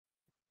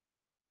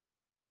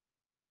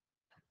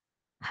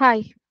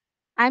Hi,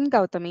 I'm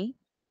Gautami.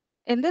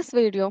 In this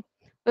video,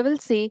 we will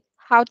see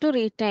how to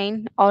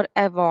retain or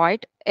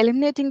avoid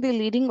eliminating the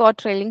leading or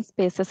trailing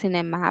spaces in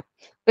a map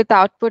with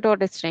output or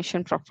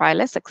destination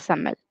profile as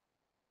XML.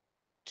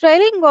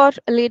 Trailing or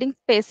leading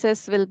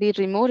spaces will be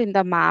removed in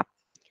the map,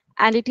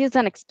 and it is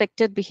an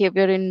expected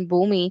behavior in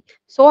Boomi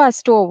so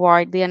as to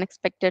avoid the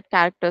unexpected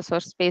characters or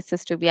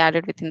spaces to be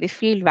added within the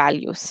field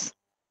values.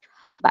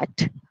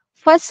 But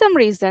for some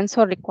reasons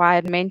or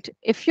requirement,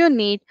 if you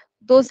need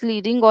those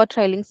leading or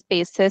trailing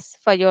spaces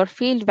for your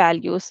field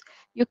values,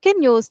 you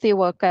can use the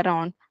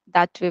workaround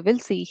that we will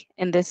see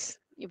in this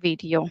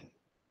video.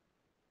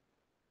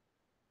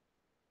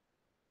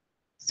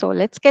 So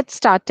let's get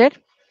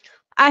started.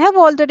 I have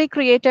already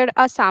created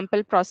a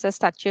sample process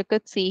that you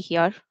could see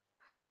here.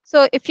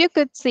 So if you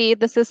could see,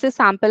 this is a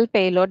sample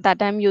payload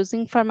that I'm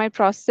using for my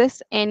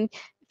process. And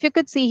if you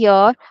could see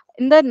here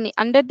in the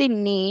under the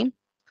name,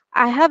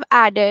 I have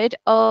added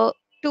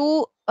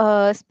two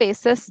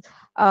spaces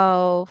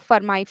for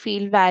my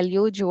field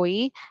value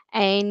Joey,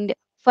 and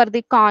for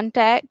the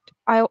contact,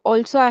 I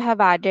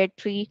have added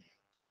three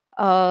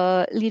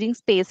leading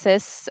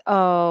spaces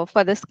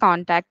for this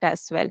contact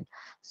as well.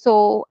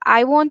 So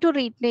I want to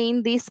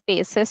retain these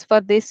spaces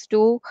for these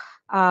two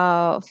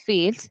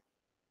fields.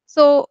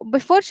 So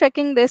before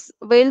checking this,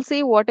 we'll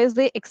see what is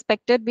the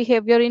expected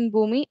behavior in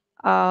Boomi.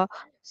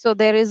 So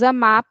there is a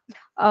map.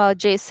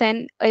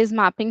 JSON is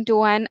mapping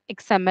to an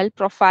XML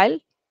profile.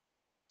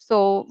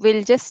 So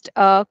we'll just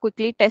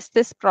quickly test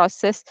this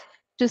process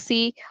to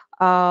see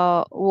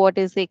what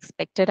is the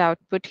expected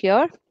output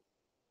here.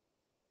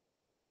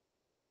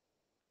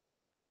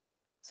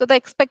 So the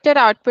expected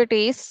output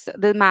is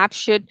the map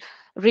should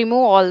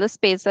remove all the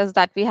spaces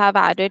that we have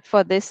added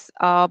for this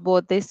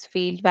both these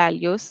field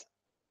values.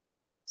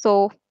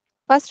 So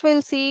first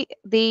we'll see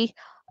the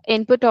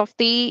input of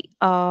the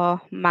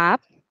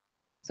map.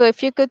 So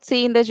if you could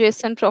see in the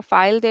JSON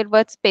profile, there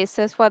were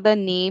spaces for the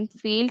name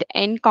field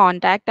and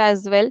contact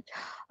as well.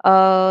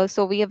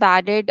 So we have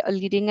added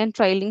leading and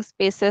trailing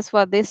spaces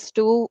for these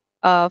two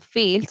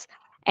fields.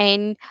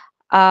 And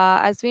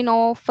as we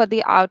know for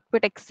the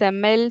output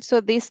XML, so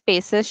these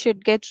spaces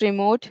should get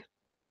removed.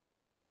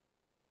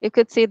 You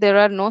could see there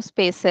are no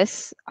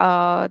spaces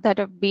that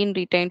have been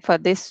retained for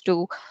these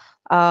two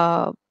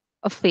uh,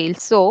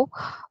 fields. So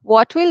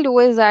what we'll do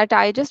is that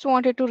I just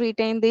wanted to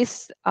retain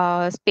these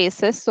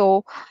spaces.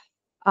 So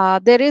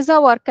there is a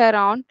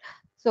workaround.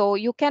 So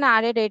you can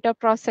add a data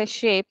process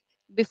shape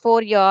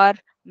before your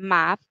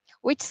map,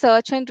 which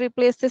search and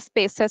replace the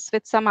spaces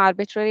with some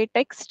arbitrary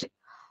text.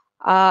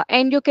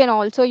 And you can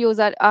also use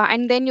that,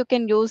 and then you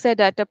can use a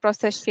data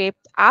process shape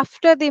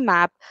after the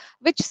map,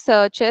 which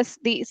searches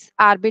these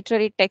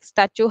arbitrary text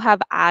that you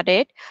have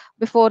added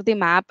before the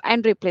map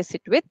and replace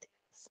it with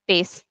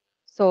space.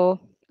 So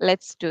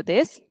let's do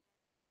this.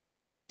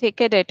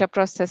 Take a data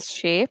process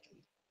shape.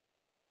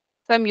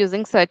 So I'm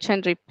using search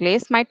and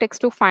replace. My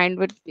text to find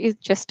with is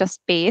just a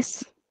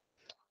space,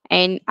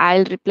 and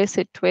I'll replace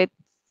it with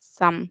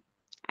some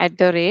at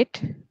the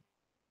rate.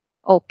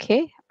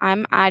 Okay,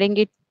 I'm adding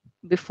it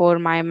before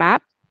my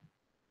map.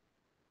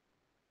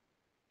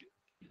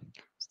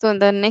 So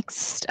the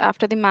next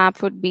after the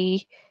map would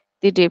be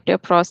the data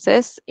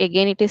process.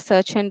 Again, it is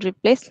search and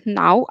replace.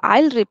 Now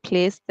I'll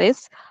replace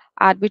this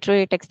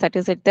arbitrary text that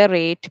is at the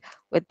rate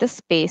with the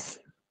space.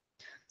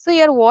 So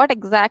here what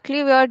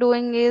exactly we are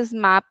doing is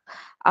map.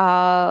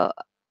 Uh,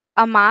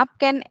 a map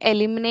can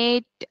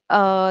eliminate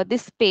the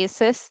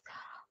spaces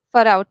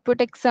for output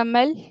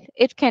XML.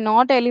 It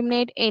cannot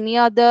eliminate any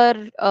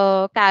other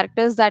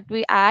characters that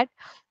we add.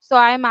 So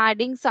I'm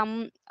adding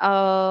some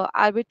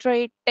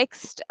arbitrary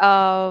text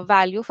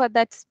value for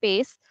that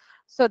space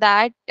so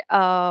that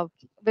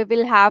we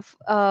will have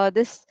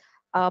this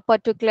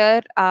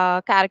particular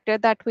character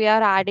that we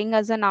are adding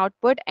as an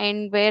output,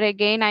 and where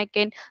again I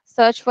can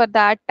search for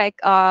that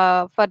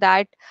for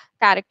that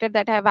character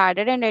that I've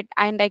added,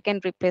 and I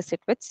can replace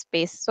it with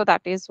space. So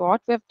that is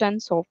what we've done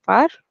so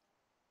far.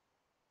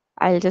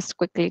 I'll just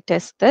quickly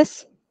test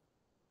this.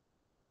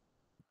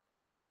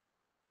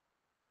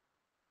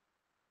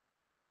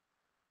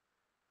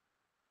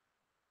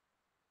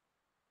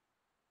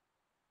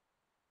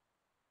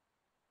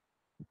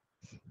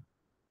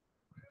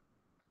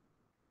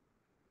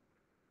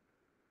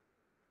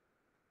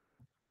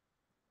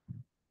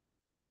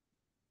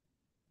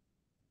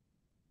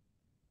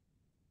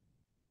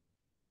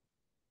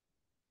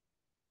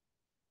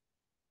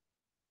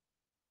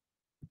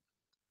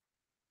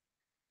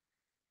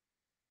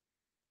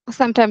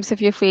 Sometimes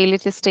if you feel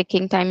it is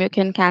taking time, you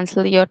can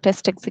cancel your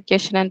test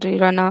execution and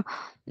rerun a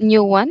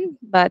new one.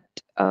 But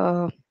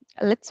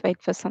let's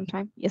wait for some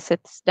time. Yes,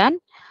 it's done.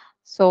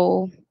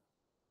 So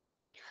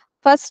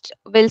first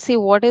we'll see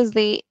what is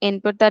the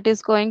input that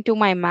is going to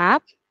my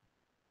map.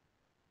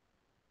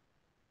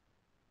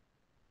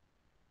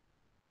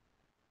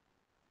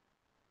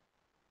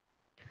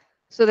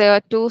 So there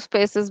are two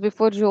spaces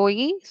before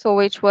Joey, so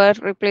which were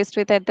replaced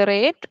with at the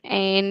rate.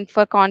 And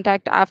for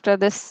contact after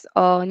this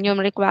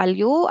numeric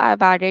value,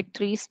 I've added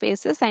three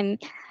spaces and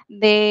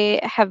they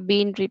have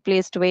been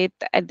replaced with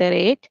at the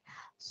rate.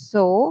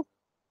 So,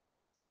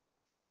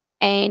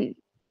 and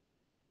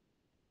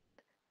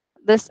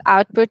this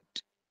output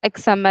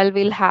XML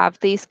will have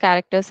these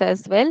characters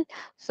as well.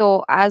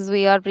 So as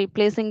we are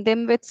replacing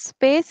them with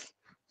space,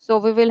 so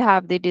we will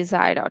have the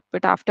desired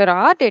output after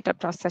our data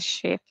process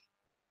shape.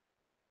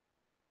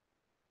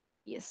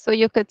 Yes, so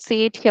you could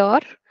see it here.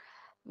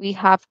 We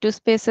have two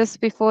spaces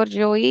before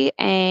Joey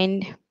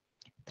and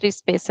three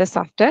spaces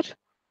after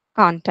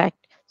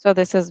contact. So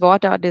this is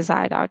what our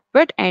desired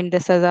output, and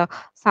this is a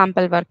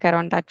sample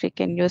workaround that we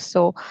can use.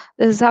 So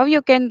this is how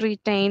you can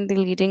retain the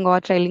leading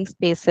or trailing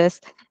spaces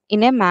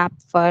in a map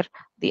for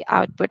the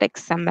output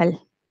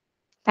XML.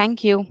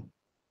 Thank you.